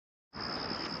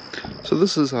So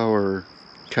this is our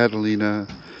Catalina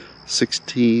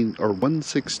 16 or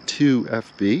 162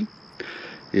 FB.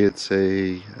 It's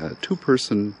a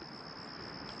two-person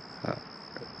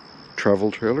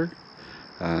travel trailer,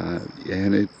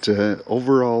 and it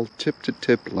overall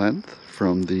tip-to-tip length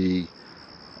from the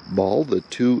ball, the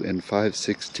 2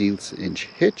 5/16 inch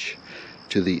hitch,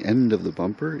 to the end of the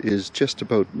bumper is just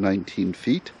about 19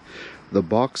 feet. The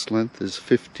box length is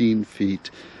 15 feet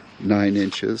 9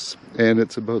 inches, and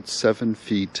it's about 7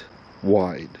 feet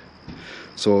wide.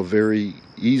 So a very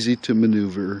easy to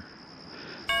maneuver,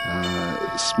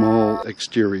 small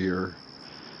exterior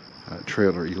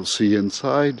trailer. You'll see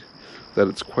inside that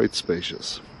it's quite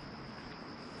spacious.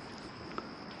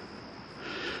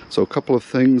 So a couple of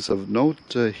things of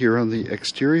note here on the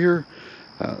exterior.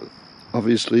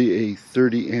 Obviously a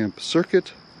 30 amp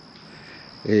circuit,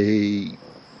 a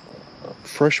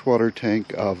freshwater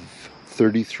tank of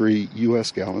 33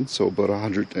 US gallons, so about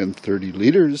 130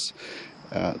 liters.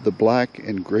 The black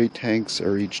and gray tanks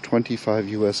are each 25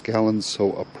 US gallons,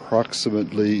 so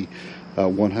approximately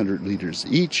 100 liters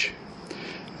each.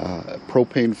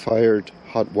 Propane fired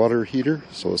hot water heater,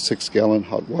 so a 6-gallon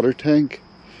hot water tank.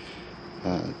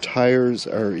 Tires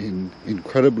are in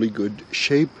incredibly good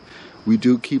shape. We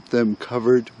do keep them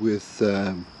covered with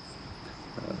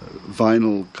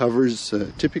vinyl covers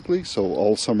typically, so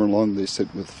all summer long they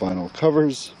sit with vinyl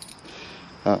covers.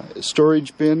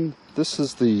 Storage bin. This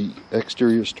is the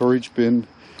exterior storage bin.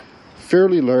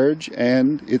 Fairly large,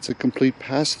 and it's a complete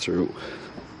pass-through.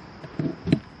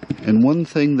 And one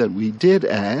thing that we did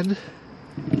add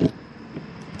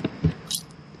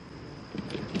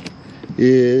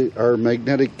are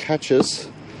magnetic catches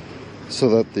so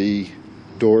that the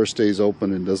door stays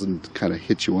open and doesn't kind of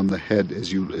hit you on the head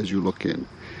as you look in.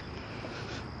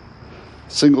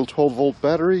 Single 12-volt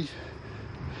battery,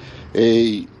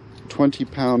 a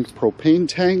 20-pound propane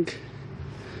tank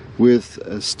with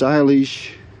a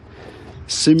stylish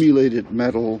simulated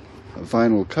metal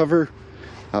vinyl cover.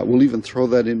 We'll even throw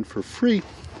that in for free.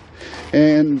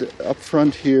 And up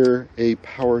front here, a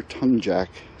power tongue jack,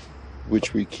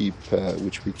 which we keep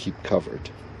covered.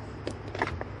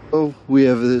 So we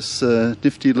have this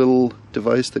nifty little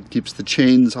device that keeps the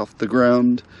chains off the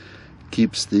ground,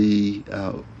 keeps the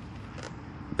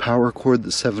power cord,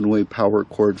 the 7-way power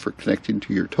cord for connecting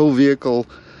to your tow vehicle,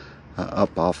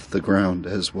 up off the ground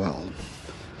as well.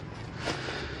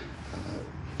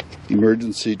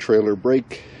 Emergency trailer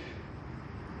brake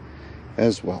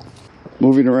as well.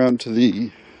 Moving around to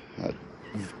the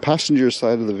passenger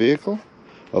side of the vehicle,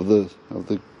 of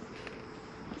the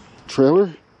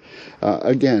trailer.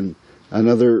 Again,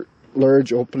 another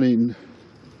large opening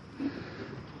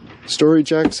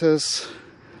storage access,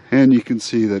 and you can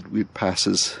see that it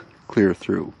passes clear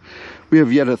through. We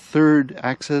have yet a third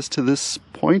access to this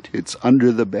point. It's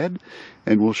under the bed,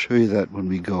 and we'll show you that when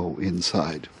we go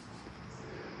inside.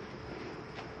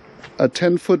 A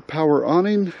 10-foot power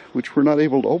awning, which we're not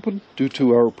able to open due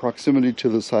to our proximity to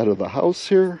the side of the house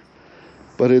here,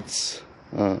 but it's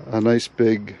a nice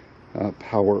big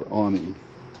power awning.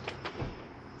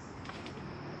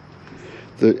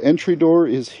 The entry door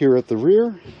is here at the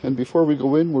rear, and before we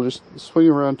go in, we'll just swing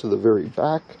around to the very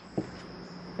back.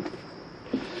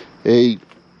 A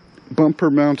bumper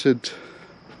mounted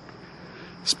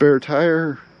spare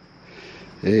tire,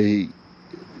 and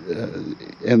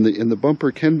the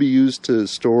bumper can be used to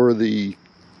store the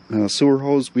sewer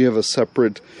hose. We have a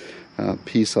separate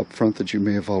piece up front that you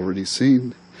may have already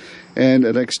seen, and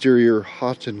an exterior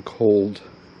hot and cold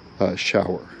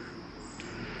shower.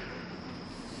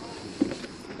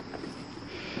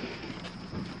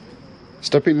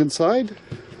 Stepping inside,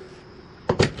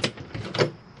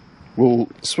 we'll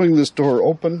swing this door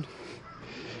open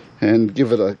and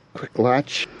give it a quick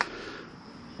latch.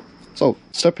 So,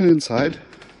 stepping inside,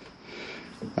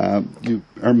 you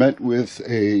are met with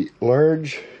a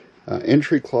large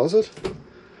entry closet.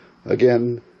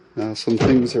 Again, some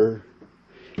things are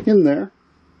in there.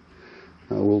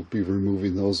 We'll be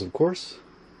removing those, of course.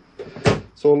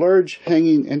 So a large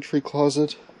hanging entry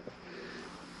closet,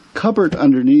 cupboard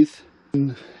underneath,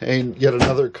 and yet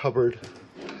another cupboard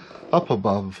up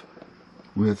above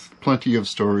with plenty of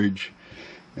storage,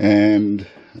 and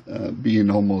being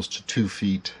almost 2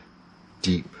 feet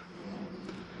deep.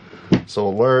 So a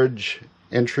large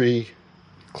entry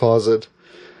closet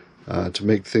to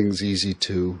make things easy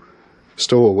to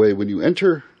stow away when you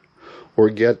enter or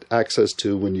get access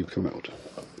to when you come out.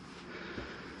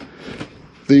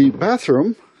 The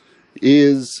bathroom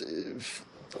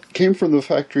came from the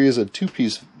factory as a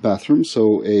 2-piece bathroom,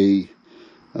 so a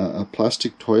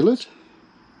plastic toilet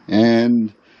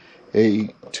and a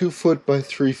 2-foot by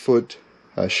 3-foot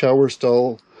shower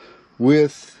stall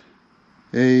with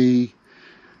a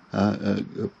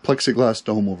plexiglass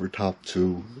dome over top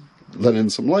to let in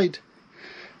some light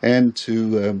and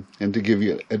to give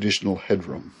you additional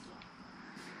headroom.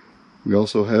 We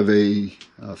also have a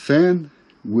fan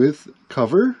with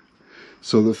cover,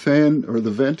 so the fan or the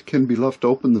vent can be left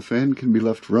open, the fan can be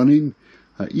left running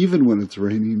even when it's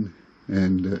raining,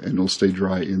 and it'll stay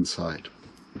dry inside.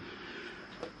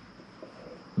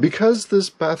 Because this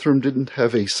bathroom didn't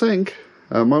have a sink,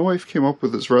 my wife came up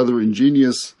with this rather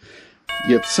ingenious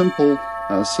yet simple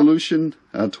solution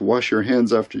to wash your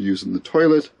hands after using the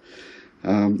toilet,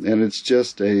 and it's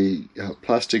just a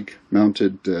plastic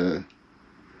mounted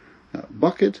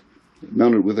bucket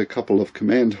mounted with a couple of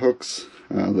command hooks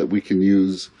that we can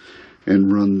use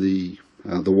and run the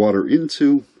water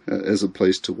into as a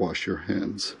place to wash your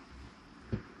hands.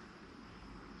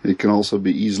 It can also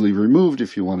be easily removed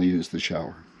if you want to use the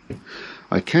shower.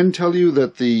 I can tell you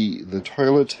that the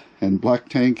toilet and black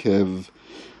tank have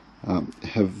and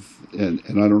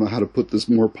I don't know how to put this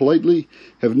more politely,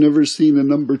 have never seen a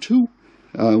number 2.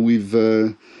 We've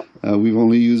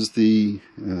only used the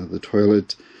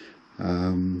toilet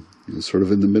sort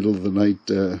of in the middle of the night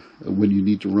when you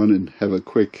need to run and have a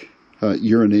quick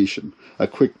urination, a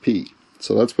quick pee.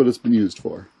 So that's what it's been used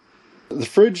for. The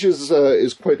fridge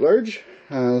is quite large,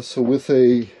 so with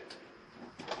a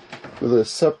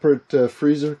separate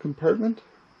freezer compartment,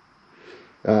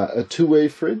 a two-way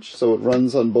fridge, so it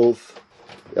runs on both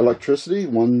electricity,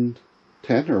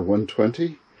 110 or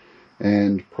 120,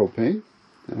 and propane,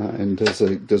 and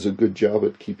does a good job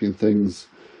at keeping things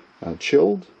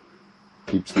chilled.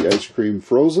 Keeps the ice cream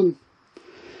frozen.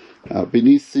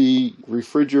 Beneath the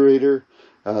refrigerator,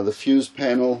 the fuse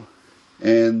panel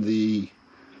and the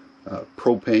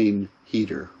propane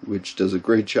heater, which does a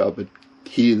great job at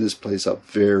heating this place up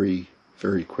very,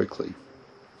 very quickly.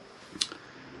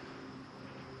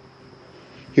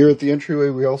 Here at the entryway,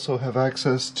 we also have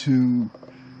access to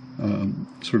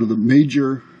sort of the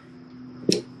major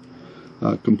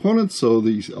components, so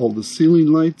all the ceiling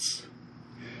lights,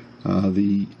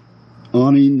 the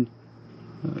awning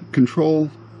control,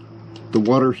 the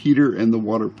water heater, and the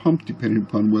water pump, depending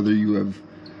upon whether you have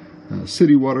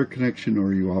city water connection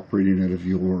or you operating out of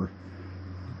your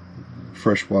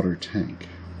freshwater tank.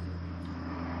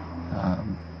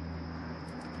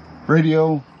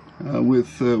 Radio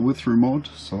with remote,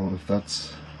 so if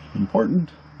that's important,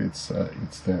 it's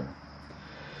there.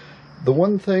 The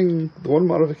one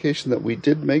modification that we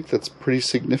did make that's pretty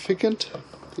significant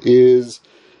is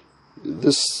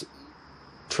this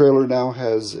trailer now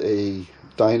has a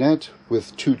dinette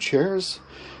with 2 chairs.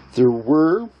 There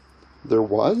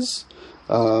was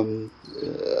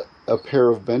a pair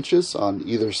of benches on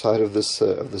either side of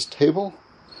this table,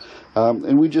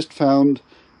 and we just found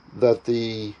that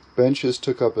the benches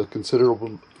took up a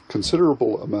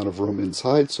considerable amount of room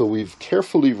inside, so we've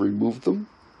carefully removed them,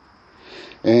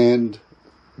 and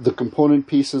the component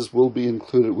pieces will be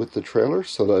included with the trailer,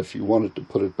 so that if you wanted to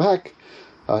put it back,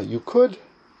 you could,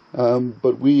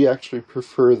 but we actually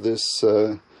prefer this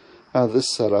this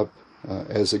setup,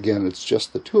 as again it's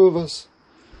just the 2 of us,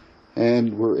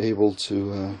 and we're able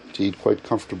to eat quite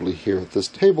comfortably here at this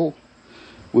table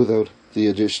without the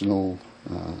additional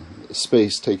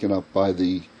space taken up by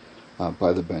the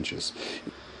benches.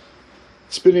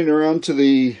 Spinning around to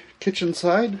the kitchen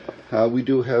side, we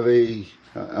do have an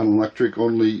electric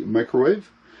only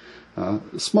microwave,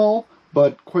 small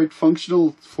but quite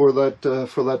functional for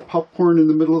that popcorn in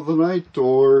the middle of the night,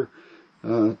 or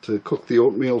to cook the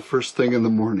oatmeal first thing in the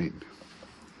morning.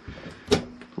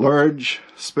 Large,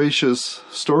 spacious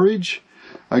storage.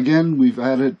 Again, we've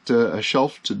added a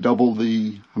shelf to double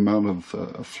the amount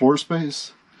of floor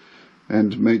space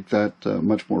and make that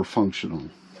much more functional.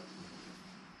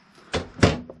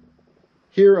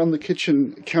 Here on the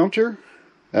kitchen counter,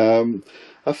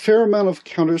 a fair amount of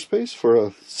counter space for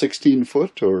a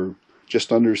 16-foot or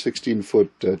just under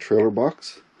 16-foot trailer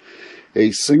box.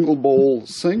 A single bowl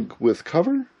sink with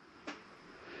cover.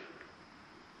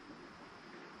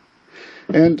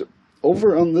 And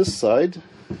over on this side,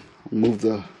 I'll move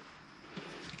the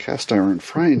cast iron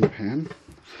frying pan,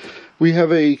 we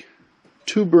have a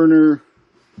 2-burner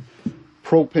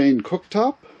propane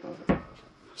cooktop.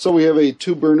 So we have a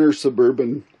 2-burner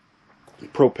Suburban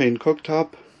propane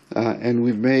cooktop, and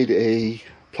we've made a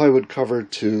plywood cover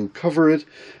to cover it,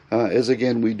 as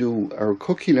again we do our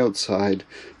cooking outside,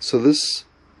 so this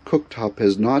cooktop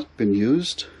has not been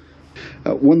used.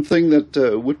 One thing that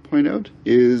I would point out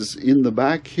is in the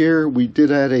back here we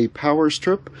did add a power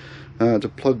strip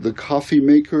to plug the coffee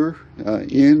maker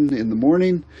in the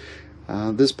morning.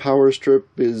 This power strip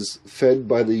is fed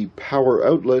by the power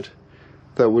outlet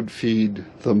that would feed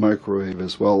the microwave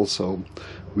as well. So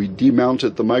we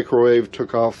demounted the microwave,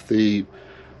 took off the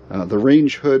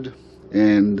range hood,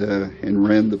 and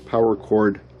ran the power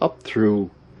cord up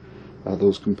through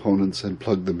those components and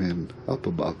plugged them in up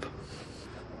above.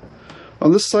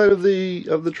 On this side of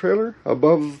the trailer,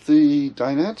 above the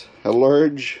dinette, a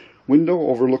large window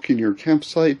overlooking your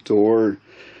campsite or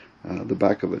the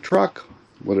back of a truck,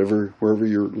 wherever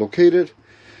you're located.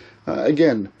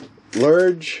 Again,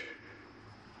 large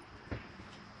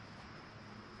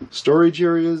storage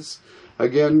areas.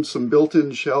 Again, some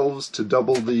built-in shelves to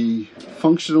double the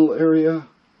functional area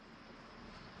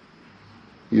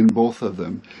in both of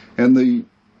them. And the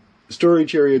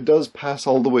storage area does pass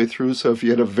all the way through, so if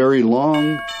you had a very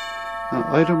long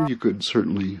item, you could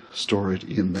certainly store it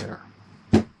in there.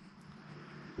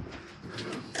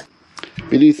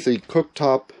 Beneath the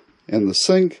cooktop and the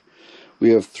sink, we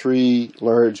have 3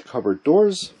 large cupboard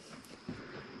doors.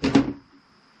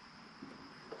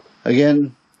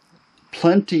 Again,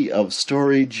 plenty of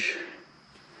storage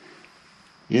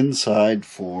inside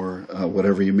for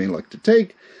whatever you may like to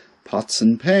take. Pots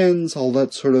and pans, all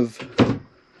that sort of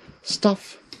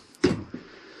stuff.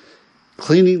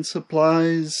 Cleaning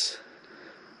supplies.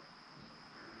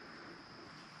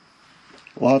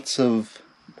 Lots of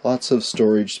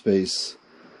storage space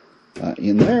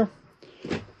in there.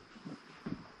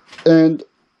 And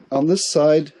on this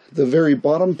side, the very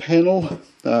bottom panel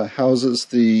houses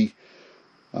the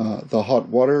hot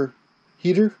water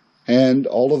heater and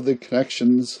all of the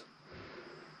connections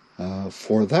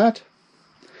for that.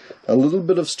 A little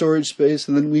bit of storage space,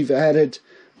 and then we've added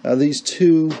these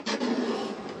 2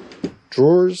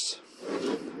 drawers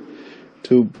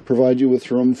to provide you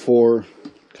with room for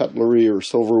cutlery or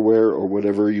silverware or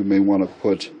whatever you may want to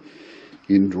put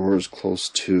in drawers close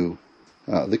to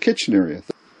the kitchen area.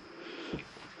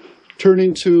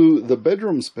 Turning to the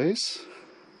bedroom space,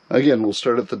 again, we'll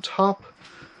start at the top.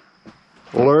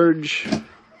 Large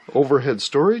overhead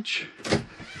storage.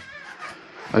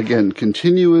 Again,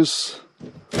 continuous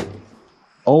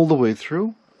all the way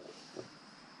through.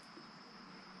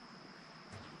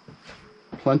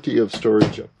 Plenty of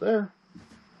storage up there.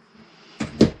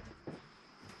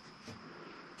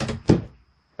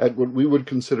 At what we would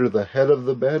consider the head of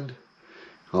the bed,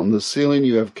 on the ceiling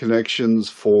you have connections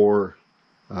for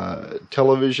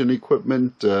television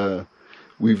equipment.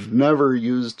 We've never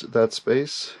used that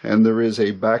space, and there is a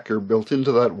backer built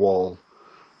into that wall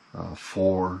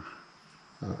for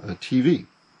a TV.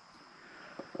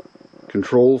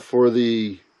 Control for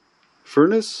the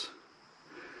furnace,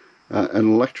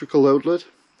 an electrical outlet,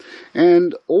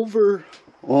 and over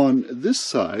on this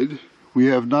side we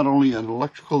have not only an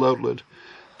electrical outlet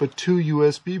but 2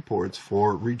 USB ports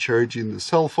for recharging the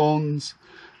cell phones,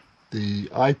 the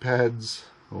iPads,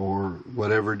 or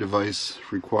whatever device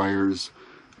requires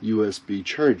USB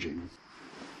charging.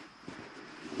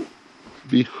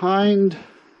 Behind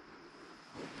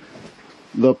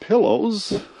the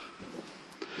pillows,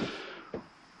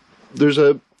 there's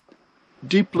a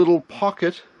deep little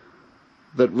pocket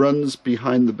that runs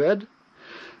behind the bed.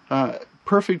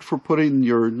 Perfect for putting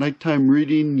your nighttime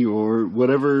reading, your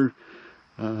whatever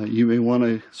you may want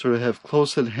to sort of have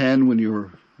close at hand when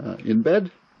you're in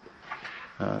bed.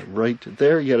 Right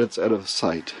there, yet it's out of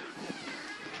sight.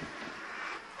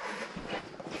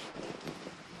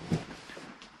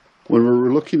 When we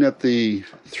were looking at the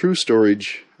through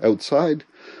storage outside,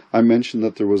 I mentioned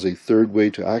that there was a third way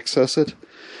to access it,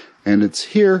 and it's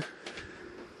here.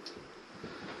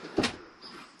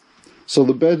 So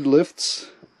the bed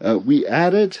lifts, we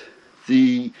added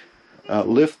the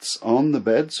lifts on the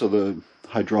bed, so the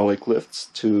hydraulic lifts,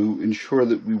 to ensure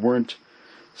that we weren't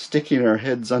sticking our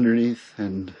heads underneath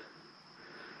and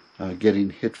getting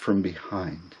hit from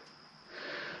behind.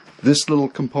 This little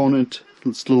component,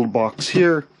 this little box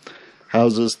here,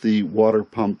 houses the water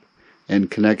pump and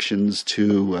connections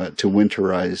to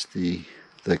winterize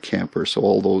the camper. So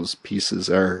all those pieces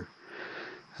are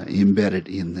embedded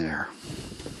in there.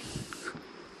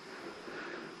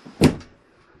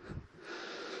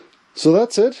 So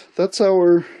that's it. That's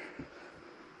our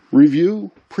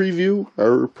preview,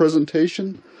 our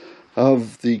presentation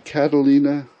of the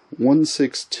Catalina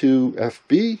 162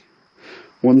 FB.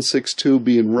 162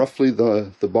 being roughly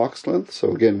the box length.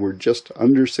 So again, we're just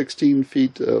under 16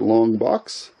 feet long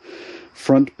box,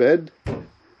 front bed,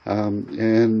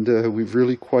 and we've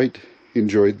really quite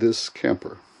enjoyed this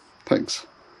camper. Thanks.